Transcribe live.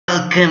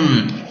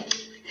Welcome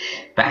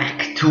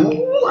back to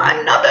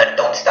another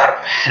Don't Starve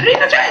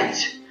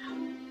Renaissance.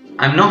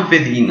 I'm not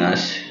with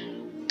Inas.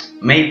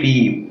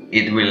 Maybe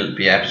it will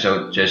be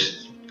episode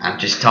I'm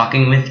just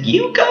talking with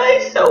you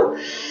guys. So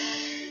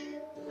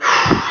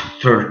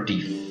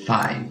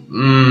 35.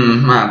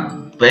 My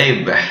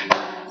baby.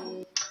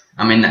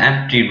 I'm in an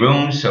empty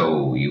room,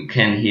 so you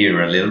can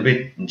hear a little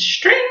bit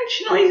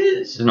strange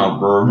noises.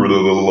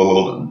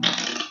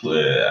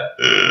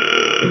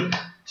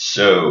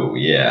 So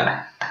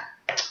yeah.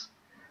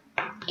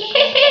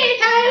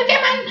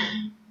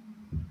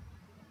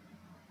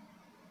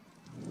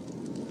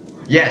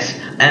 Yes,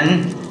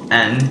 and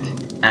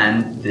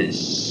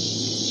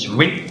this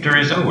winter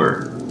is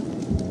over.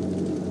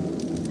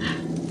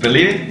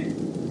 Believe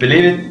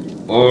it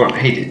or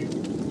hate it.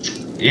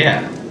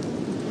 Yeah.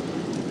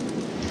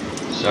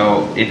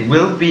 So it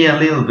will be a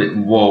little bit.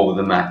 Whoa,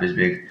 the map is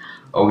big.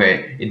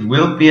 Okay, it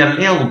will be a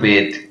little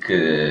bit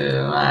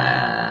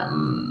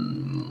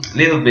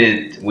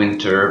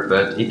winter,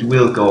 but it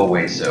will go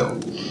away. So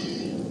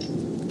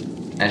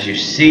as you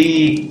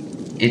see,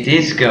 it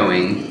is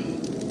going.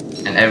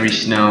 And every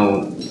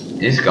snow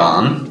is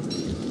gone,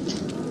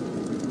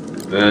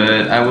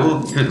 but I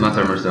will put my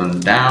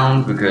thermostone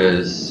down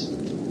because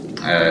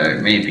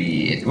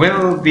maybe it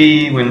will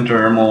be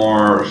winter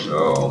more.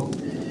 So,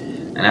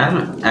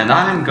 and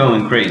I'm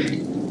going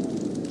crazy,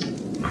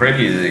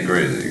 crazy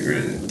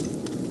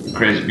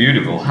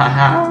beautiful,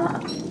 haha.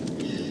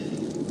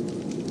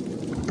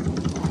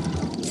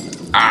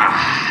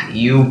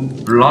 You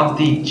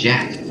bloody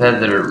jet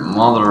feather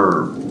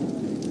mother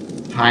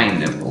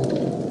pineapple.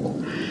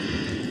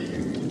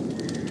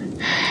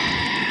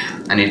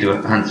 I need to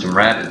hunt some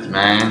rabbits,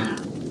 man.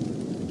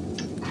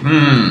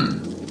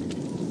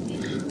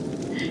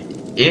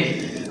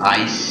 If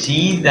I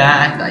see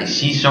that, I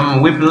see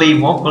some wibbly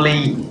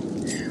wobbly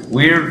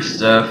weird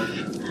stuff.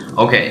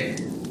 Okay,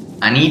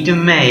 I need to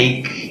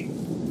make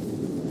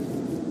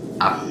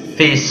a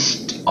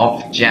fist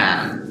of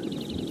jam.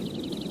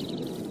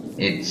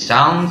 It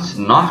sounds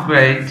not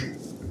great,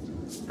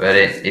 but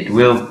it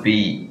will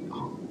be.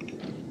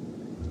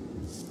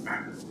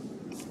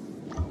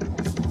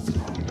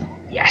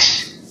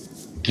 Yes,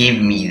 give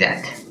me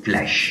that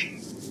flesh.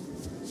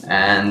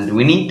 And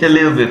we need a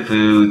little bit of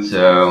food,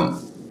 so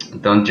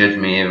don't judge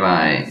me if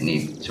I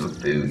need some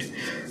food.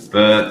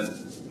 But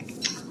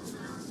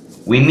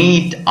we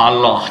need a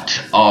lot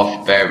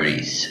of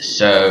berries,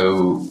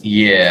 so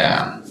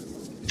yeah,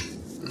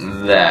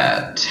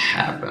 that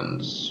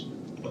happens.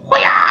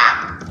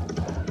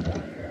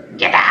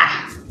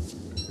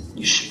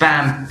 You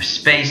spam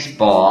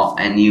spacebar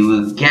and you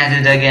will get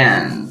it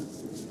again.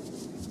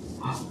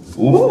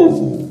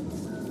 Ooh,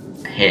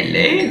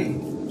 hello.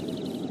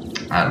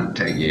 I'll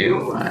take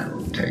you.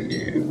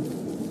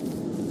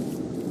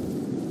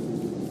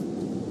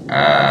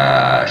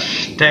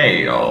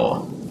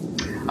 Stale.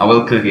 I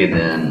will cook it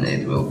and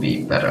it will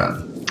be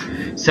better.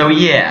 So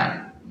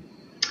yeah.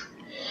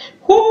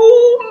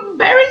 Ooh,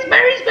 berries in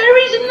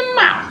the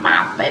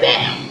mouth, baby.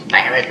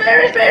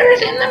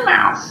 Berries in the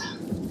mouth.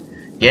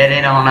 Get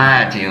it on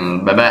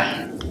iTunes, baby.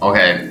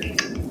 Okay.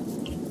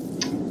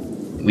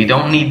 We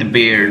don't need the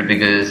beard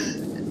because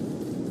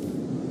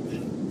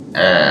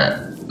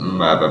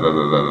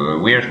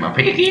where's my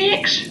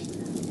pickaxe?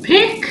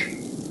 Pick?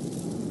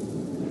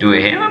 Do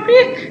we have a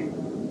pick?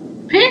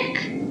 Pick?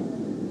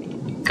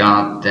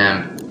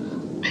 Goddamn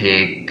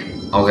pick.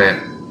 Okay.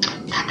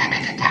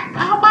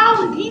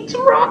 Bow, eat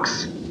some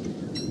rocks.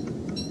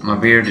 My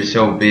beard is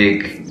so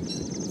big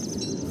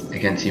I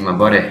can't see my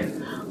body.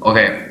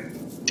 Okay.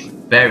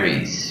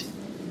 Berries.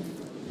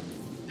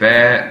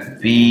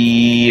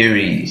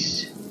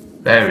 Berries.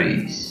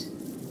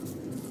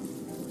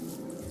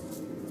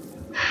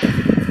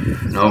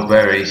 No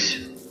berries.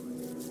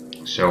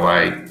 So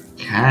I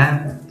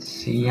can't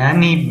see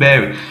any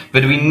berries.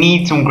 But we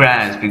need some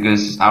grass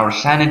because our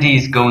sanity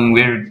is going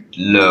weird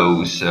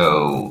low.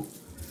 So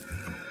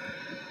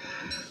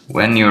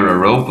when you're a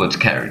robot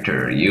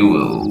character, you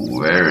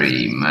will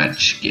very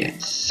much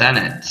get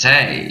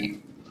sanity.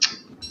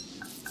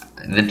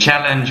 The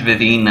challenge with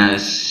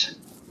Inas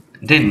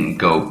didn't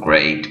go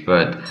great,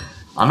 but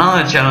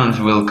another challenge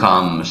will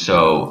come,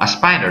 so a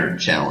spider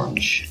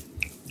challenge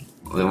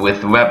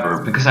with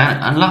Weber, because I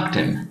unlocked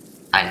him,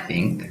 I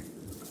think.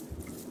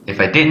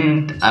 If I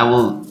didn't, I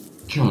will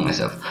kill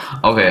myself.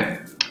 Okay,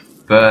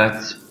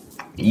 but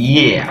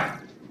yeah.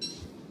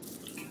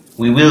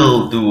 We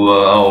will do,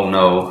 oh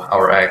no,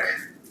 our egg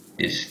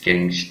is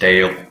getting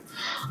stale.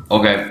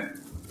 Okay,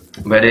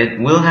 but it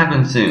will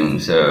happen soon,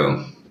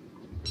 so.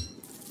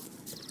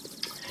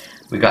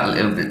 We got a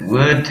little bit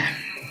wood,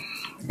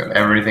 we got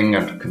everything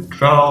under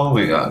control,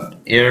 we got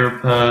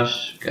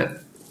Earpuss,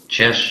 got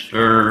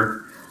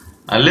Chester.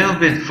 A little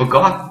bit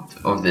forgot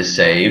of the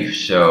save,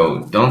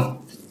 so don't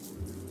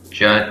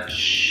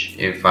judge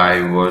if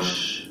I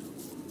was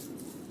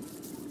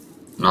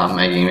not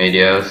making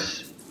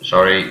videos.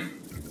 Sorry.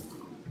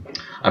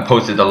 I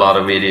posted a lot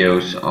of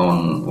videos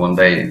on one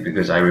day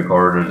because I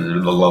recorded.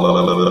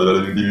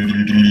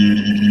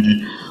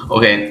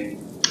 Okay.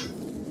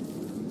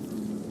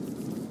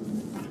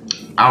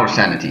 Our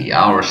sanity,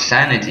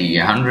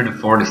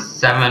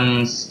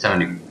 147,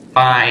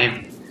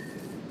 75,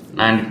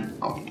 90.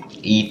 Oh,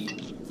 eat.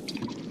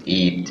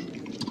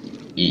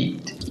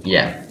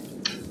 Yeah.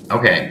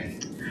 Okay.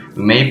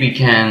 We maybe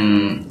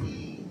can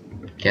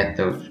get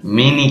those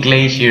mini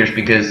glaciers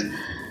because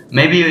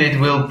maybe it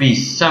will be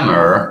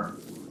summer.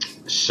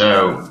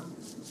 So,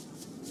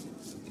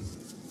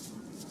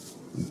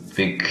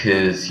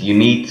 because you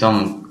need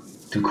some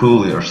to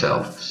cool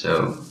yourself.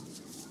 So,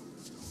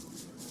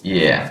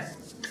 yeah.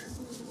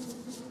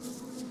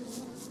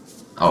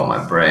 Oh, my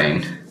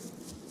brain.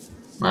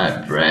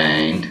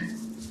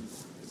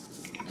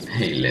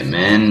 Hela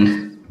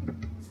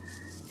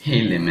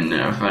men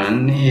är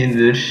fan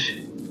neder.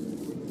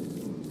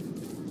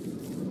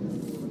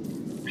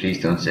 Please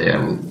don't say I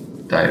will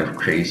die of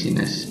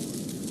craziness.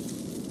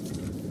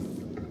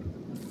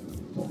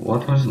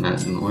 What was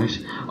that noise?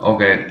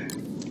 Okay.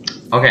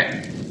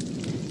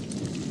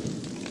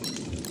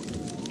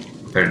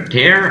 But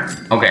here,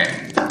 okay.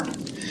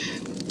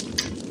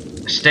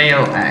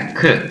 Stale,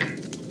 cook.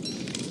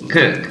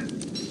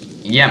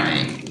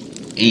 Yummy.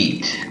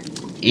 Eat.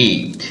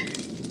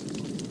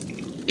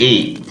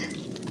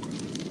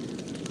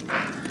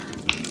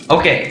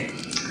 Okay.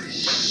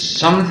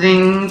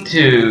 Something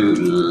to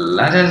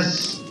let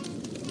us.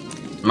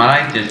 My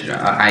light just.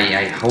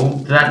 I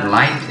hold that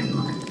light in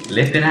my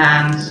flipping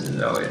hands,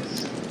 so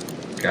it's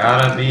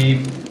gotta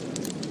be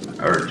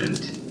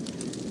urgent.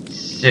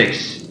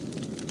 6.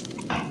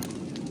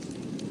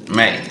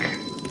 Make.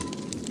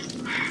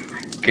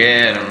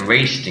 God, I'm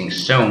wasting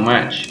so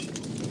much.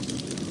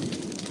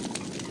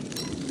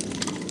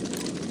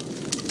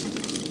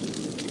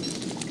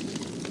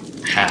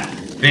 Have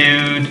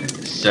food.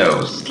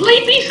 So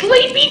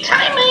sleepy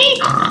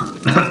timey.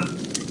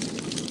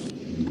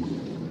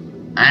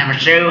 I'm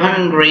so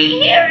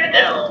hungry. Here it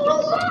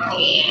goes.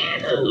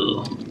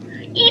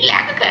 Eat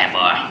like a good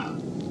boy.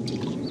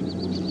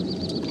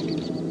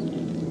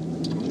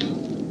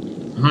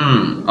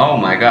 Oh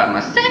my god,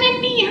 my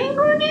sanity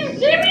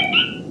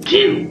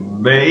 172,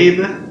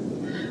 babe.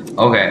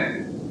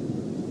 Okay.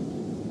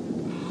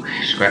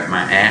 Scratch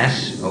my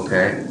ass.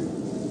 Okay.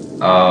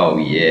 Oh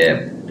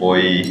yeah,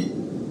 boy.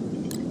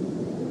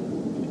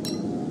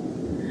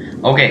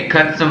 Okay,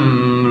 cut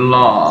some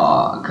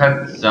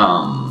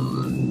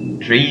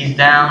trees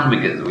down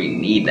because we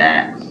need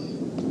that.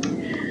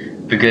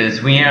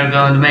 Because we are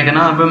going to make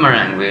another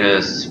boomerang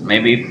because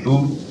maybe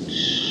food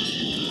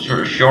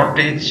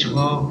shortage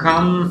will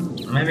come,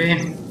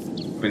 maybe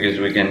because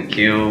we can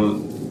kill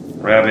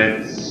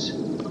rabbits.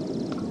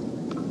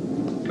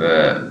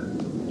 But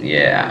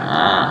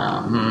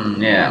yeah,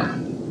 yeah.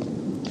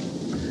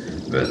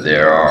 But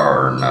there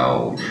are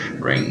no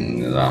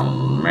strings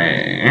on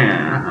me.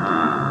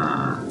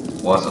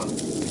 Awesome.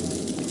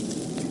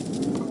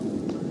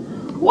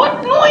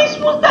 What noise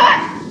was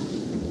that?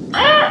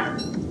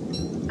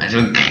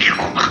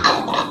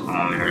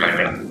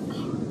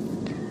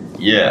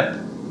 Yeah.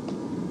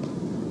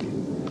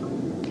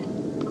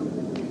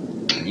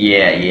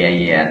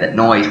 Yeah, that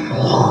noise.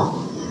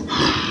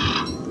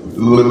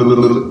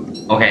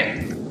 Okay.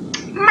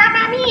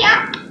 Mamma mia,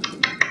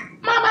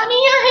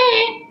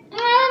 hey.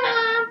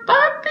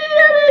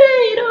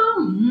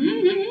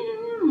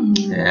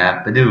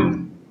 Yeah, Badoo.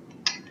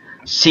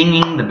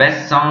 Singing the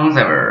best songs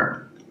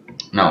ever.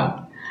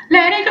 No.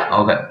 Let it go.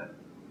 Okay.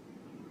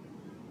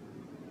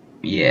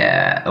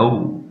 Yeah.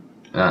 Oh.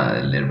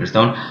 A little bit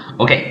stone.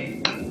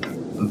 Okay.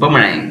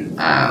 Boomerang.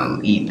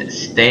 I'll eat the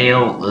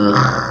stale.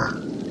 Ugh.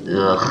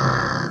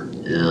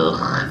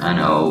 I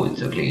know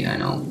it's okay. I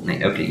know.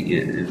 Okay.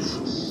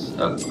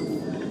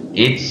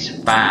 It's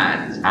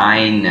bad.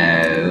 I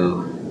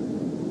know.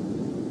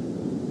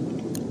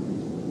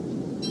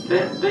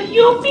 But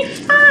you'll be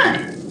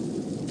fine.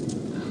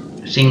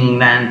 Sing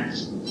that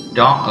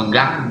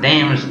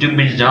goddamn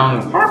stupid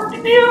song. Fuck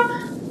you.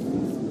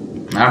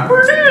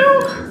 Number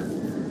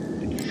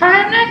 2.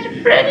 Five Nights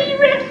at Freddy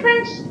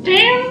reference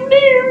down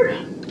there.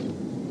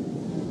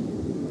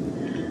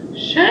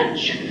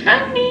 Such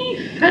funny.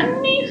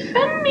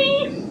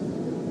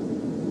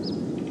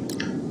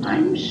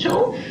 I'm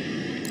so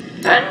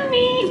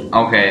funny.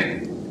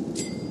 Okay.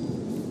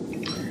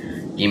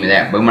 Give me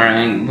that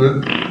boomerang.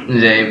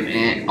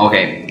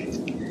 Okay.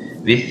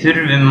 Vi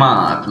thurver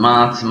mat.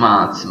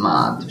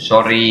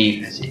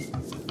 Sorry.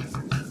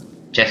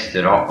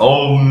 Chester.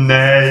 Oh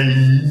nej.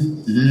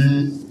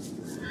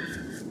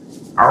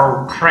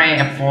 Our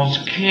crab was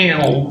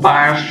killed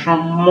by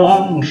some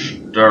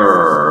monster.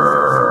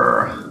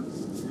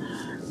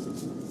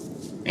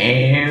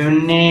 Oh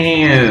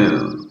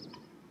no.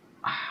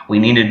 We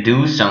need to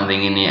do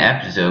something in the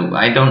episode.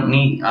 I don't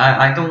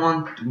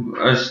want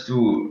us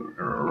to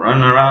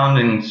run around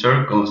in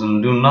circles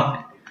and do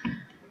nothing.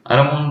 I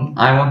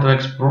want to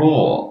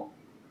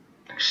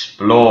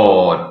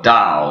explore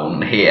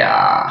down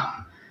here.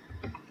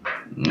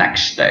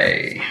 Next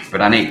day.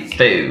 But I need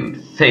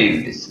food.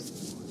 Food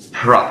is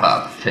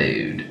proper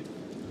food.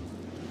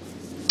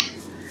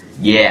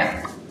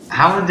 Yeah.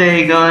 How are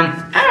they going?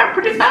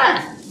 Pretty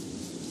bad.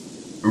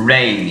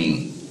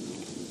 Raining.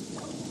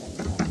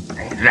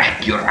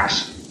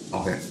 Dracula's.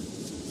 Okay.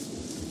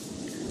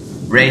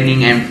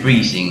 Raining and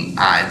freezing.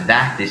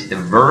 That is the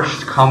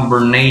worst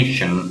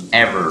combination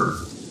ever.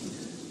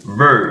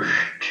 Worst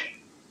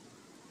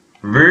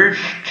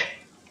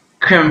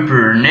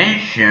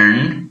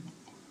combination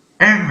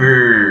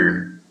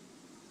ever.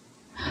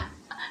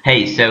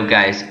 Hey, so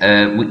guys,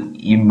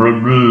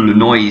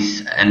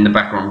 noise in the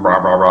background, blah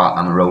blah blah.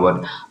 I'm a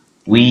robot.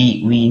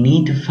 We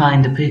need to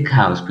find the pig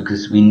house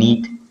because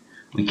we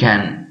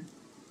can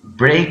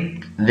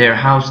break their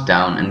house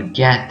down and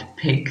get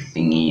pig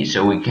thingy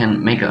so we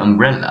can make an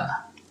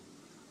umbrella.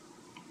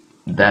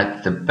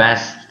 That's the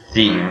best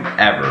thing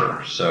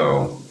ever.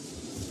 So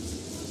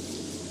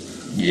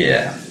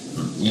yeah,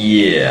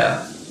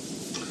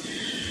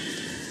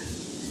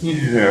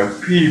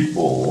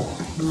 people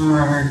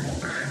like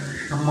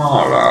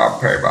smaller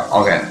paper.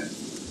 Okay,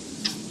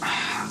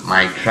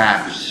 my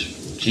traps.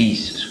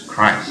 Jesus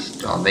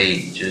Christ, are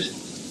they just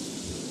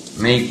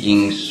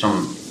making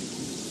some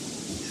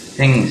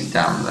things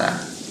down there?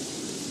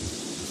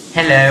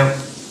 Hello,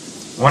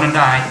 wanna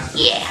die?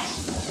 Yes.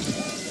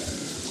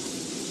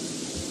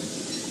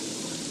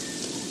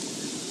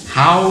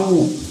 How?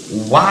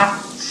 What?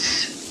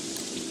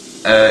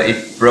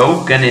 It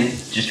broke and it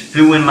just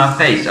flew in my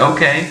face.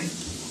 Okay.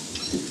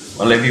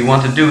 Well, if you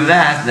want to do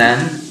that,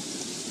 then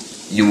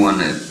you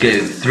wanna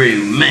go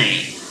through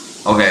me.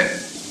 Okay.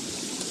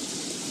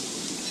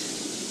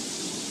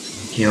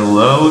 Kill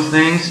those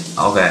things.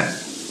 Okay.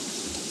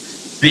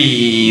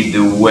 Be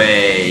the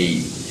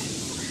way.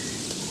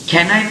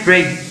 Can I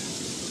break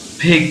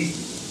pig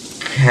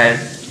head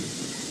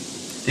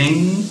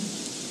thing?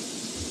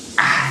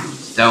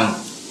 Stone.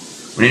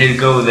 We need to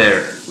go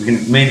there. We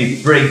can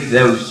maybe break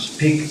those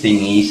pig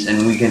thingies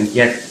and we can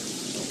get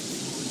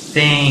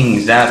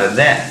things out of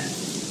that.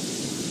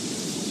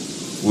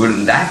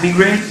 Wouldn't that be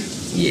great?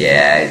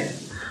 Yeah.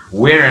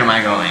 Where am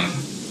I going?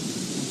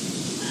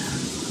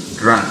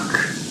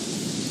 Drunk.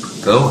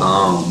 Go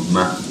home.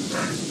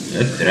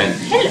 Hello.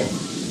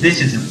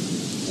 This is.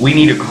 We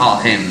need to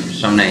call him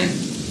some name.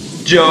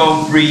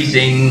 Joe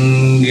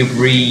Freezing.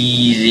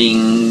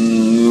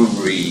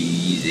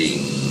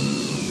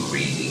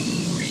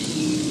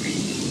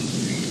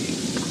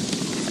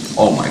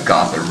 Oh my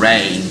God, the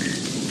rain.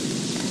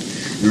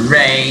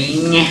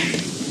 Rain.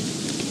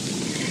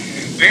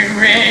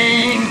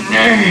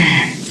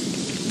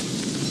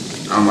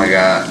 Oh my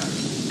God.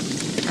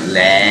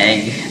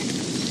 Leg.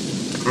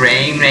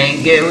 Rain,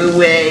 go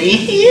away.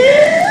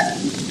 Yeah.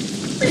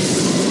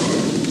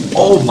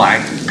 Oh my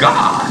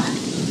God.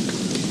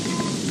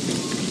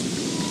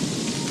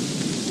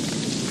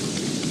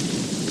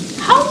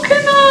 How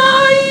can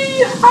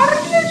I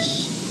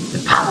harness? The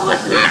power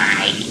is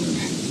mine.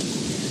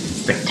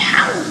 But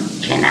how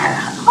can I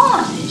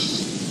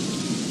harness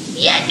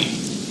the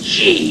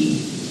energy?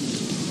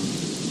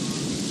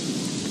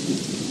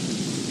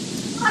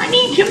 I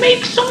need to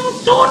make some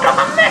sort of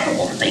a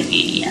metal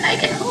thingy and I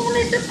can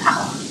harness the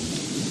power.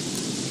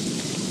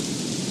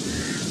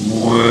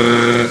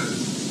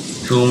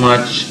 Too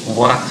much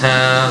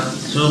water,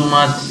 too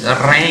much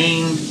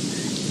rain,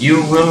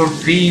 you will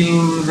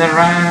feel the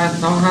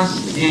wrath of a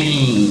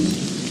stain.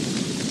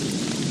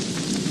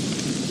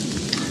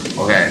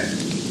 Okay.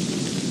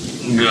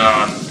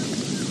 God.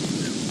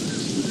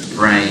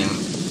 Frame,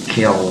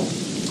 kill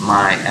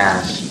my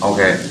ass.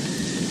 Okay.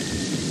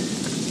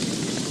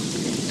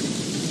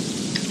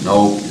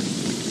 No.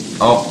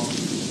 Oh.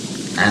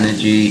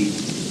 Energy.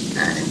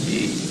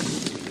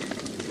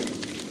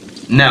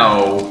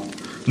 No.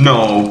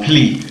 No,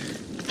 please.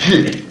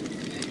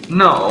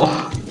 No.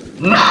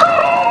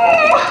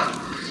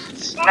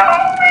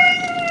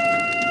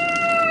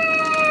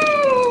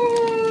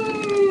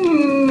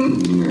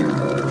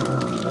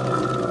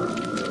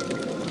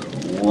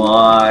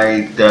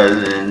 Why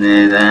doesn't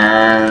it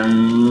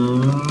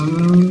end?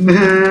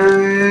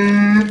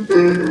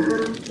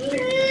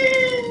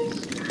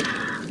 Please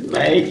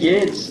make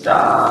it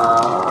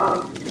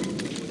stop.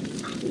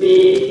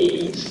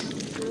 Please.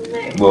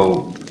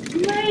 Whoa.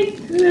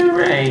 Make the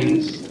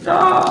rain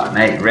stop.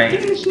 Make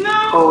rain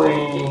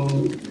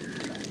snowing.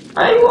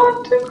 I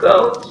want to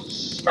go to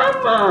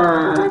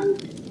summer.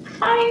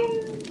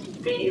 Find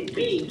the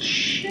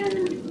beach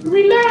and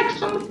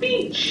relax on the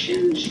beach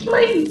and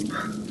sleep.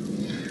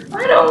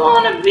 I don't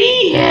want to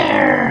be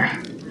here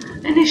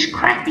in this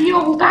crappy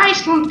old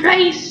Iceland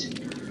place.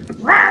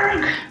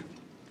 Rarg.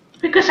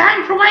 Because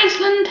I'm from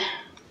Iceland.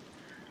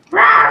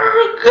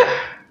 Rarg.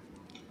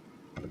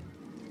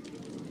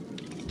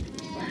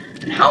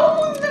 And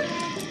how the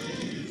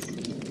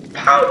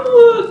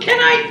power can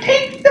I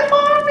take the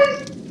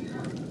harness?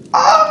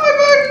 Oh, my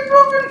back is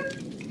broken.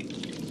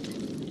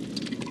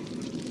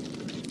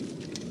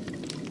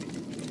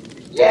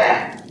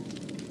 Yeah.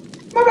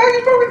 My back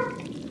is broken.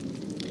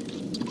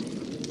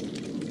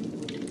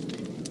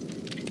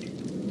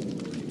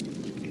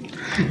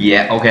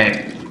 Yeah,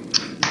 okay.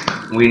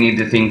 We need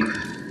to think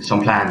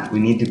some plans. We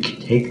need to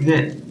take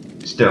the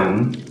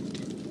stone.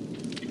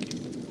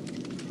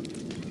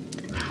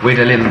 Wait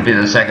a little bit,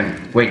 a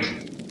second. Wait.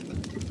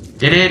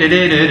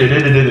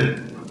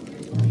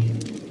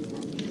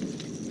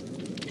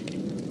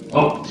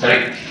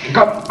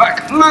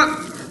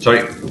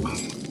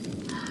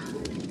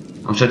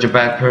 such a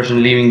bad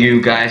person leaving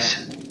you guys.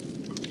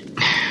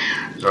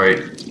 Sorry.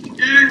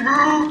 Eating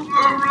food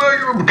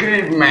like a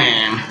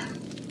caveman.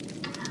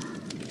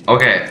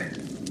 Okay.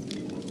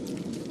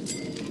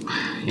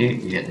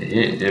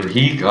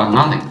 He got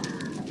nothing.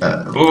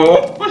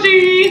 Oh,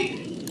 pussy!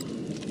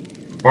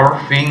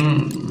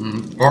 Barfing.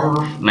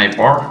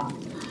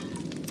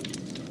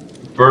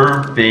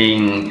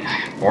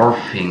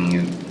 Barfing,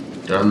 you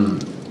dumb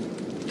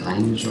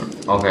dinosaur.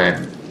 Okay.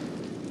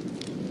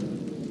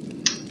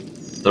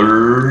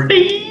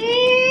 30.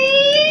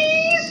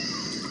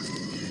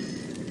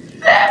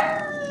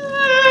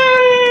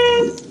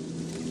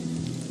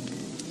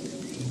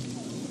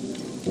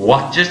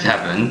 What just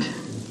happened?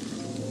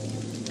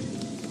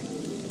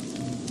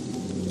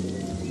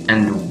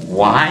 And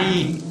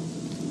why?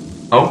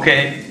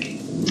 Okay.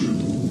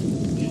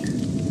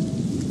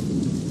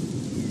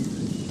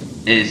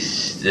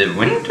 Is the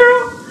winter?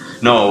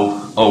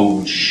 No.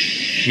 Oh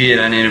shit,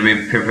 I need to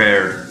be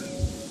prepared.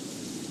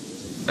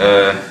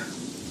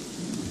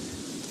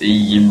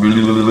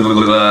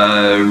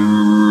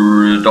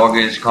 Dog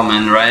is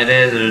coming right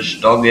there. There's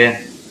doggy.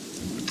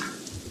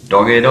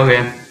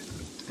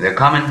 They're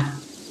coming.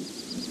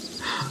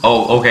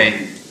 Oh,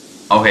 okay.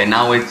 Okay,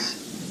 now it's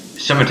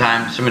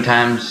summertime.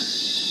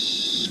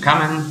 Summertime's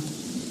coming.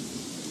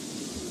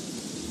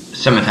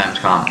 Summertime's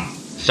coming.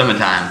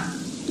 Summertime.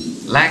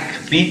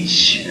 Like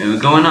beach.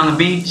 Going on the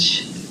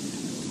beach.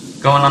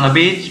 Going on the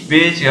beach.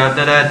 Beach.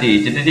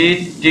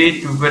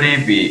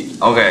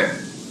 Okay.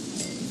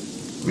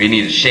 We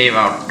need to shave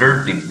our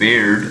dirty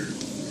beard.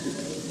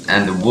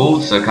 And the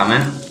wolves are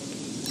coming.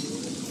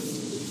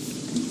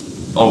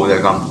 Oh,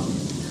 they're coming.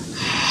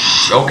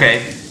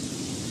 Okay.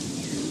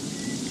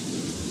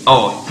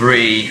 Oh,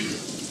 3.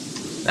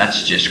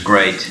 That's just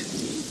great.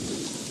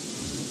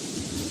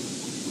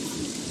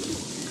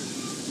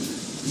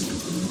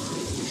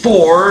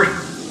 4,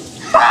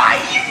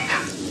 5,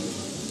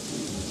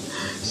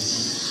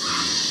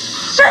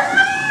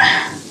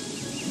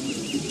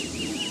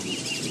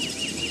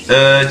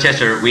 7.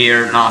 Chester, we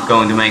are not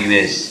going to make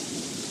this.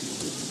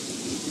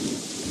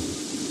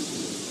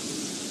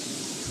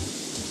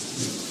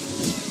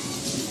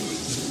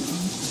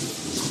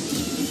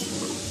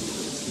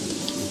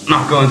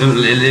 Not going to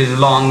live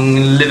a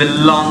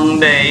long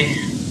day.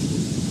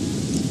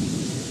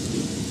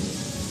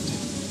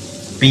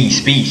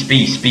 Bees.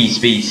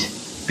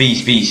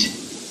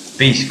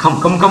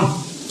 Come.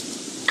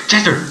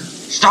 Chester,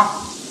 stop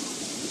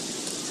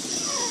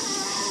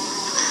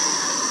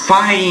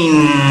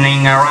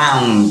fighting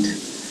around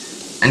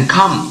and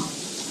come.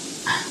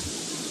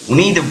 We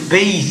need the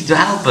bees to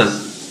help us.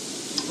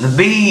 The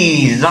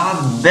bees are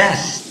the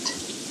best.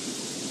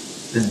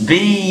 The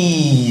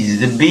bees.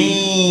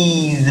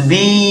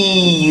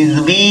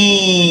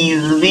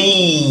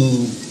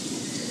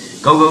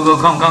 Go,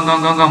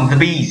 come, the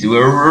bees.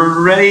 We're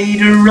ready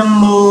to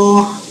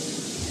rumble.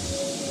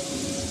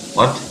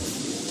 What?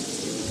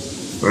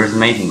 Where's the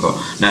mating call?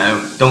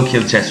 No, don't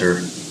kill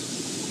Chester.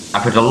 I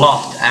put a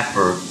lot of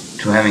effort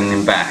to having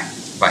him back.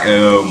 But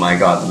oh my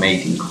god, the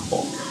mating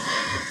call.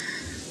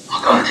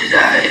 Oh god, did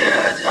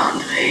I on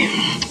me?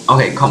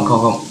 Okay, come.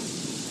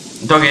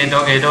 Doggy.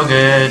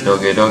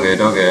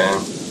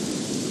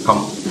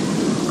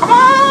 Come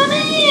on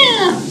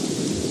in.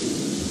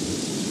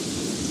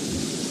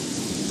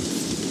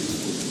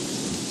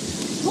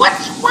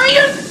 What's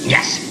wired?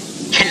 Yes,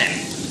 kill him.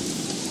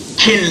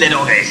 Kill the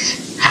doggies.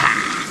 Ha!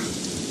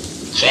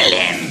 Kill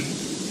him.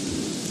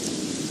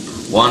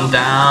 1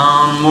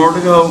 down, more to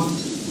go.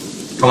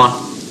 Come on.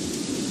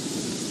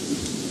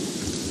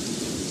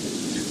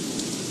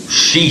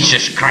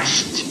 Jesus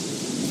Christ.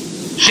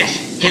 Yes,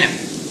 kill him.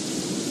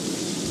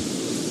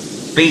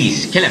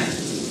 Bees, kill him.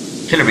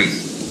 Killer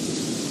bees.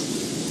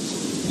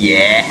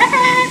 Yeah.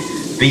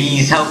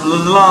 Bees help a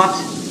lot.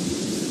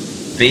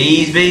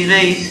 Bees.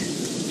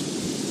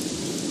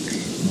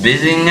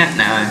 Busying up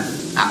now.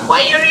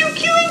 Why are you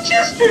killing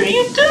Chester?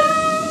 You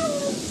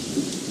dumb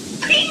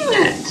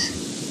peanut.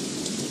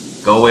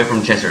 Go away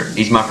from Chester.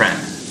 He's my friend.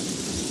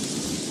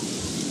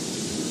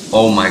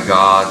 Oh my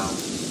god.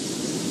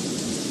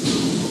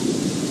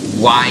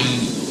 Why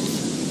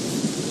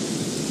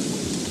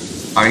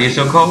are you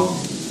so cold?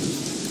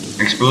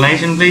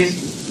 Explanation, please.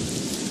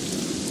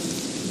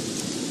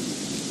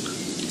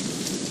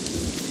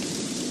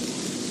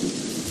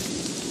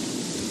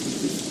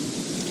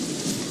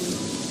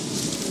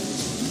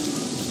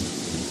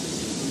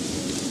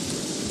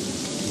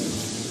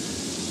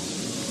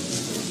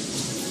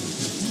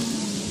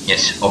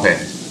 Yes, okay.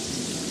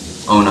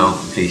 Oh no,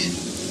 please.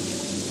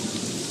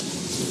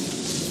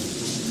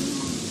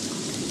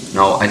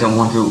 No, I don't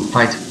want to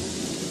fight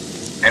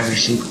every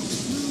single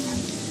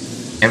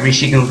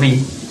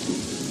thing.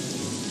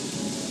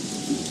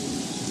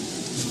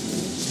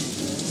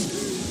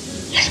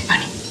 Yes,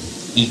 buddy.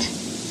 Eat.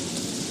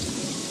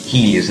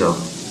 Heal yourself.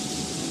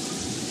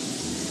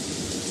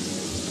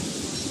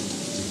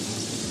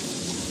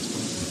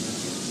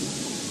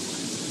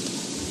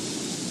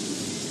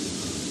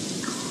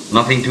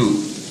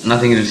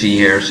 Nothing to see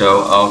here,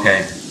 so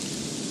okay.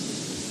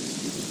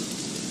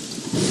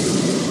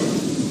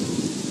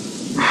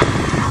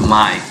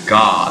 my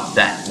god,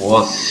 that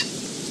was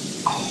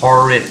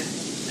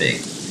horrific.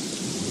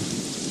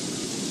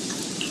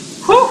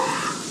 Whew.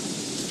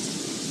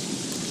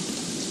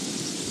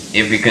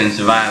 If we can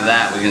survive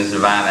that, we can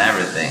survive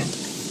everything.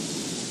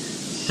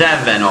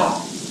 7 or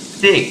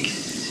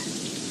 6.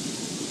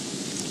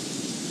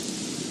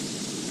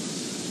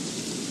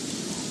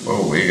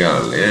 Oh, we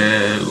got a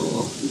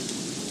little.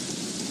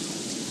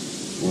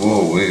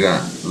 Whoa, we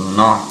got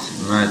not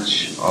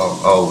much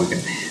of. Oh, we can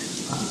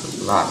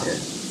a lot here.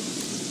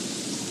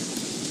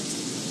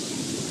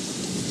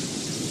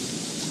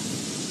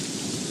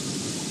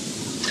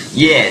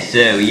 Yeah,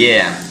 so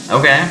yeah,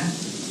 okay.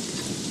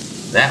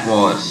 That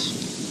was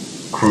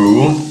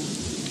cruel.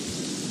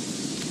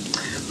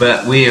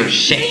 But we'll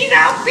shade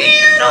our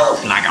beard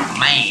off like a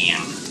man.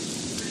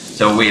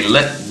 So we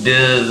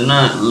does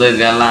not look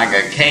like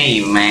a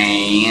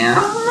caveman.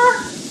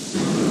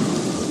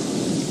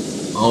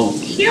 Oh,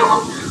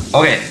 kill him.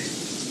 Okay.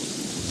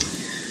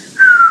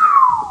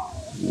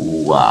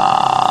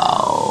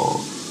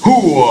 Wow.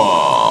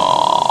 Hooah.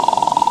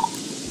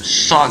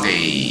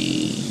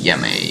 Soggy.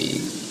 Yummy.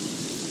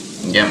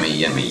 Yummy,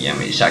 yummy,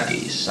 yummy.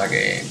 Soggy,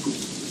 soggy.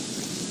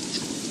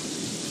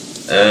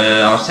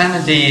 Our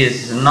sanity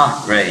is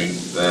not great,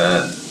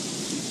 but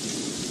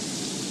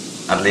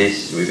at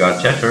least we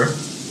got cheddar.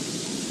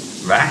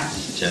 Rat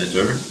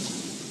cheddar.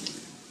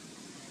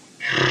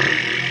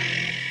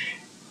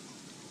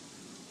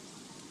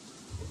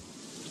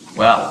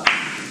 Well,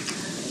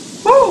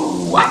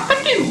 woo, what to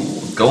do?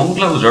 Going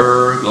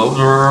closer,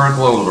 closer,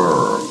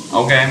 closer.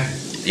 Okay,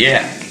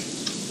 yeah.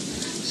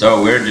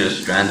 So we're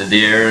just stranded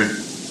here,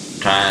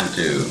 trying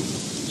to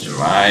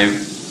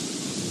survive.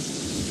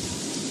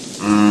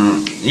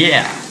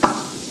 Yeah.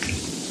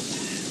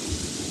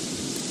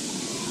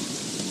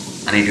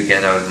 I need to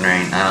get out of the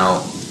rain. I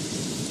know.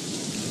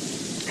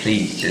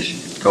 Please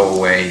just go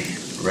away,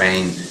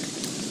 rain.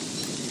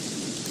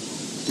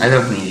 I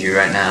don't need you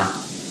right now.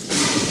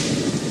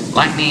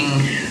 Lightning,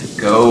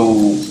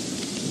 go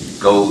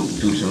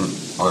do some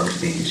other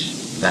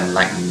things than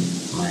lightning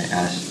my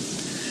ass.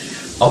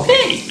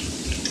 Okay.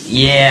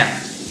 Yeah.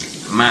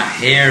 My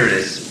hair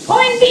is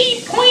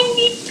pointy,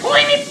 pointy,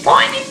 pointy,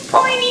 pointy,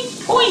 pointy,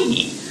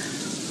 pointy.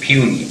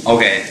 Puny.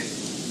 Okay.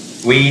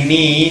 We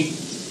need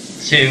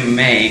to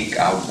make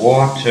a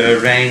water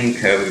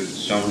raincoat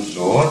some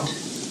sort.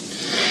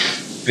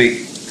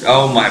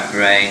 Oh my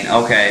brain.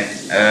 Okay.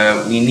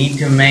 We need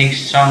to make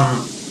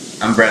some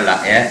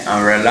umbrella. Yeah,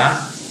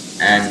 umbrella.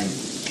 And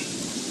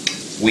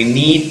we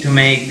need to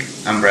make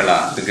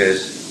umbrella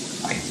because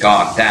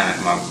god damn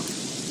it, my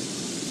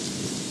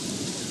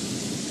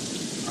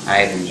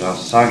items are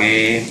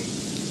soggy.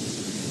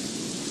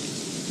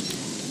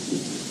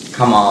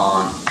 Come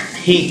on,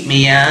 heat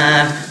me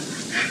up.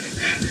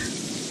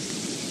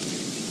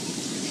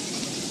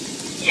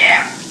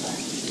 Yeah,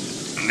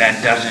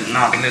 that doesn't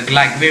not look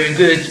like very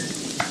good.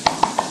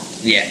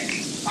 Yeah.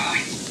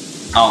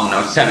 Oh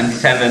no,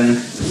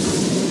 77.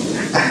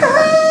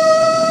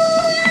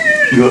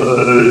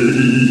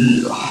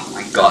 Oh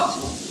my god.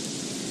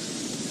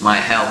 My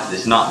health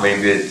is not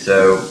very good,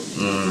 so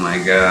oh my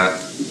god.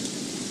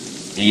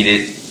 Eat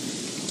it.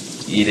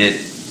 Eat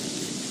it.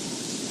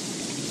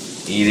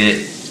 Eat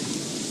it.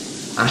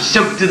 I'm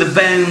shook to the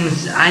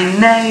bones. I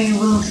know,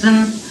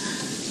 Wilson.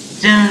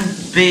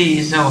 Don't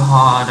be so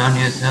hard on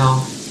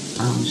yourself.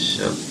 I'm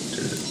shook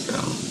to the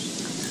bones.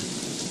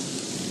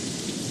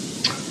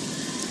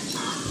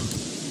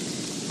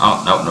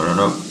 Oh, no, no, no,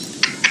 no.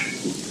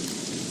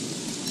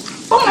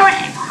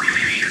 Boomerang.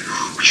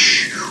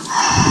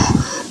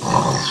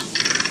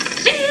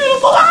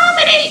 Simple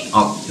harmony.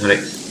 Oh, sorry.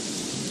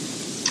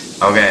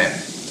 Okay.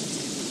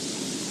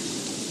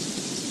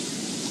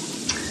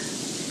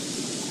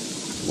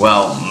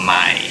 Well,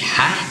 my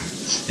hat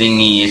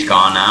thingy is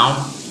gone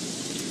now.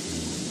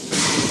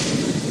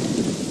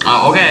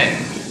 Oh, okay.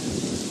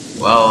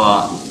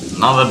 Well,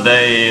 another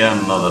day,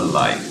 another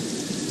life.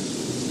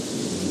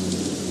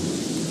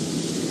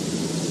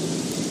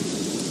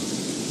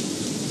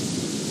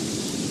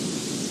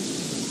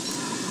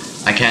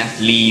 I can't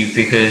leave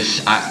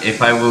because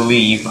if I will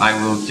leave, I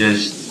will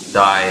just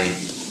die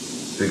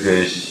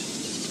because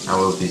I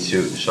will be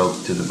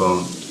soaked to the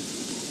bone.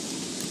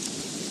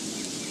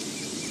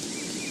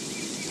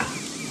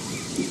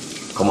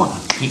 Come on,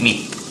 keep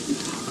me.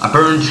 I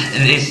burned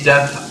this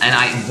stuff and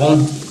I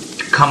won't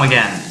come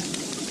again.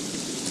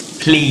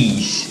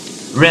 Please,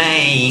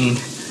 rain,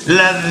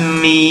 love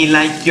me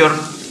like your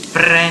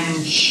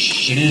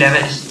French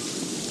lovers.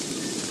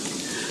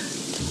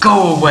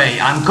 Go away,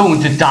 I'm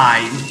going to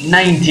die.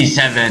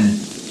 97.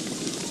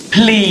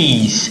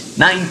 Please,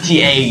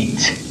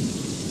 98.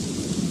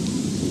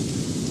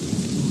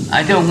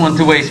 I don't want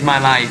to waste my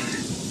life.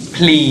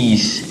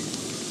 Please.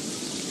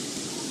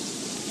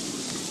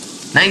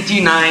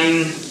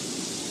 99.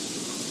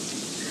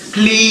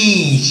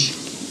 Please.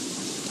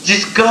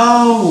 Just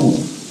go.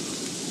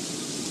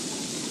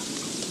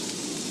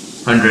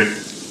 100.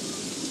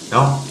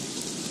 No.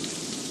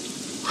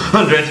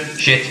 100.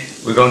 Shit.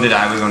 We're going to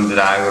die. We're going to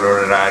die. We're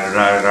going to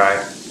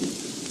die.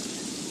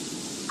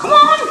 Come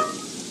on.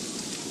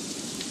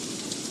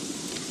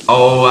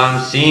 Oh, I'm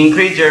seeing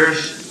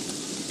creatures.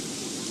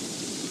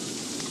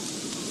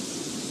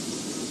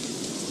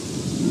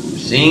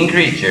 Seeing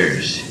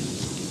creatures.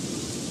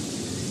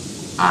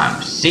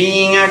 I'm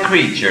seeing a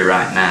creature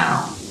right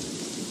now.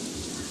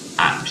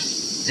 I'm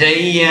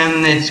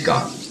seeing it's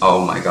gone.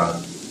 Oh my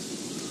god.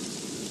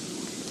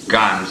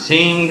 I'm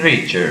seeing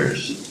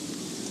creatures.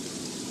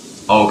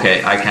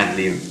 Okay, I can't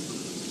leave.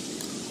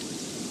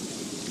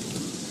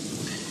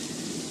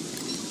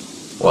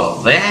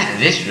 Well,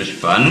 this was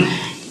fun.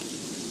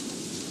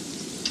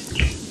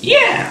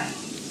 Yeah.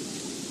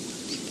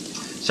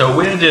 So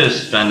we'll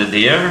just stranded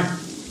here.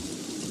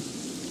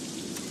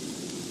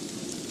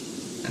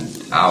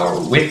 And our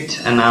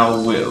wit and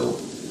our will.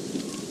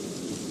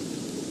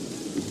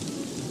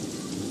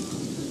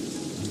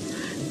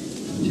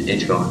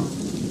 It's gone.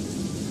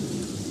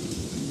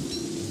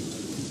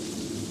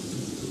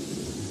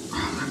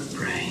 Oh, my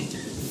brain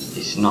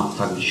is not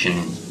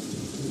functioning.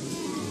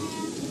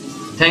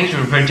 Thanks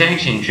for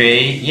protection,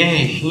 Trey.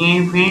 Yes,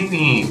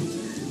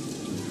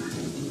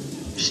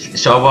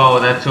 så var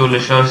det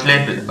tullet så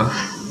slipper.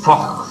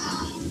 Fuck.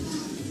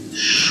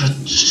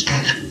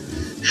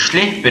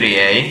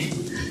 Slippery,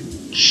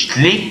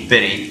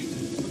 Slippery.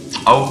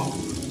 Oh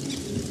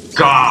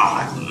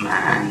God,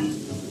 man.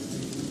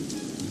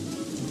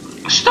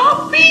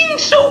 Stop being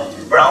so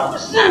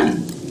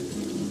frozen.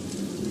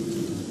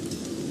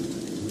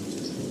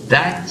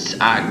 That's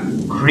a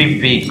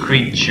creepy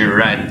creature,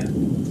 right?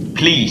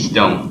 Please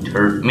don't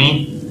hurt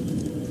me.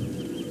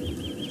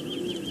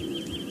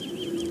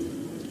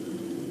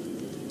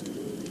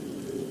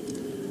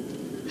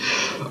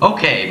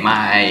 Okay,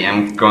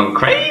 I'm going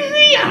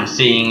crazy. I'm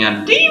seeing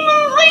a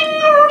demon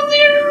thing over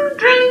there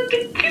trying to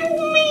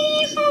kill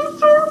me some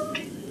sort.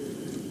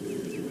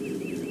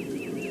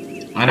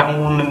 I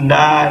don't want to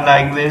die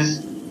like this.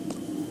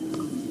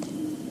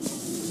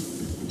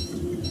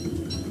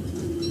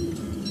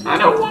 I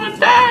don't want to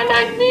die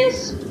like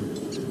this.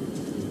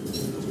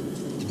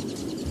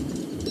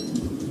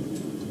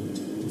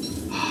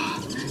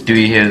 Do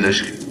you hear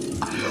this?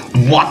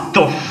 What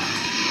the f—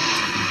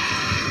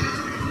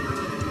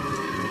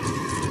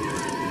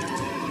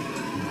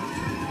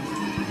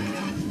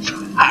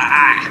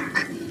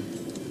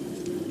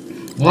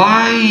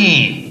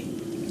 Why?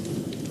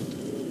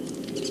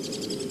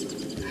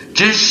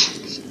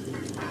 Just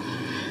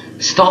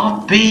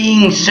stop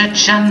being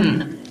such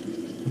an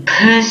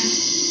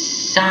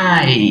pussy.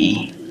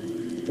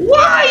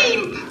 Why?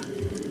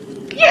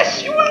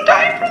 Yes, you will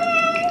die from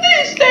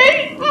this,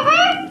 eh?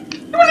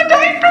 You wanna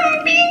die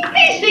from being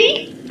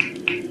crazy?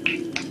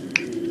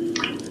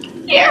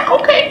 Yeah,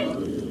 okay.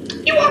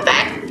 You want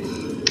that?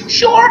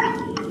 Sure.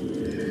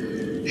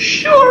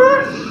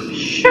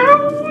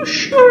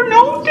 Sure,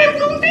 no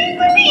devil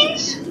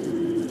means.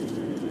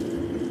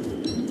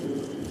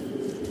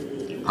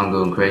 I'm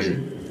going crazy.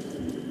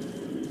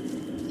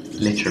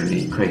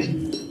 Literally crazy.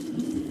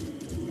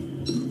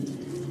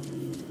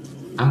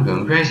 I'm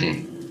going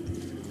crazy.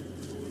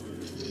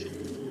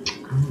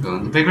 I'm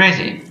going to be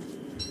crazy.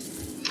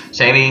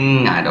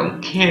 Saving, I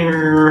don't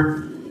care.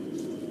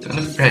 I'm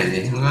gonna be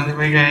crazy. I'm gonna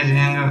be crazy.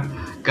 I'm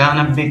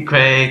gonna be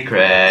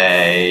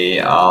cray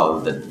all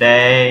the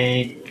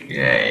day.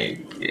 Cray.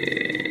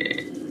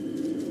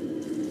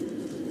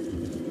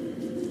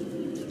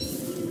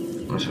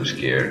 I'm so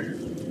scared.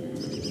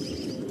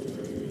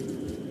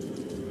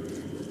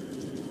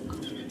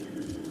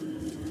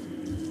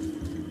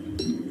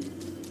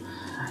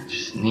 I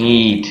just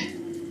need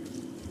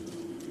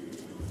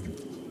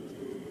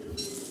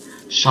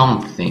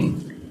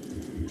something.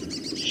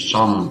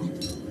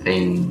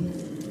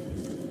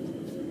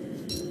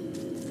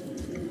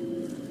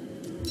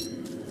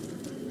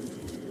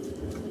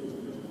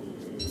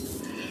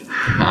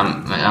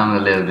 I'm a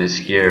little bit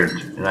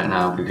scared right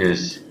now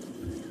because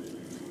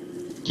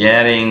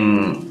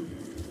getting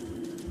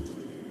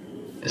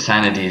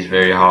sanity is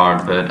very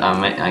hard, but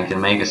I can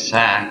make a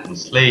sack and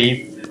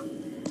sleep,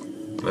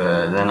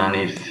 but then I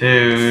need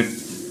food.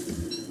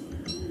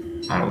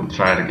 I will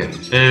try to get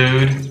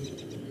food,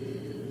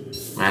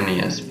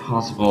 many as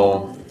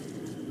possible.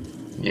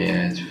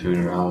 Yeah, it's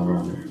food all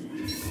around.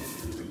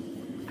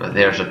 But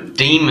there's a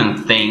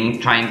demon thing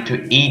trying to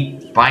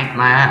bite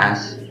my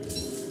ass.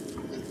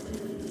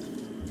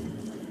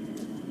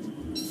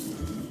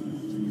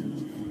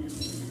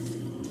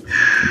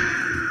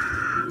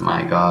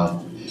 My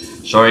god.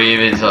 Sorry if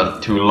it's a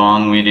too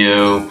long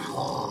video.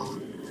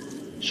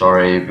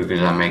 Sorry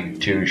because I make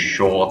too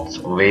short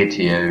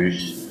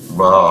videos.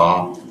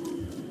 Blah.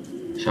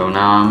 So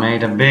now I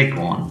made a big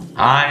one.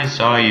 I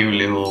saw you,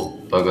 little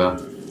bugger.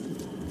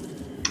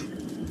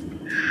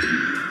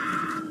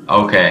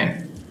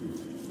 Okay.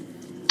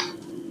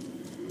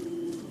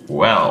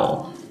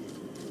 Well.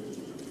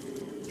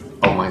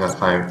 Oh my god,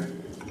 fire.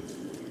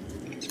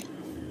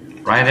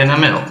 Right in the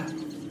middle.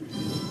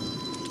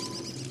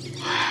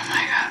 Oh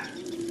my god.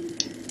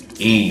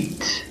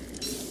 Eat.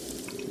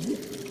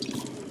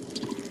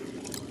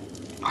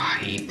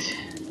 Eat.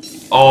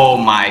 Oh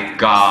my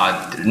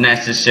god.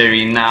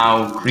 Necessary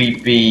now,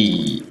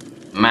 creepy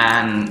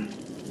man.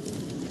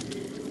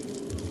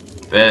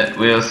 But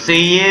we'll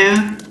see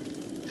you,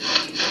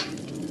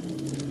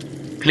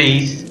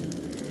 please,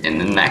 in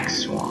the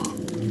next one.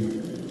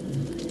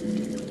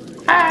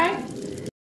 Bye.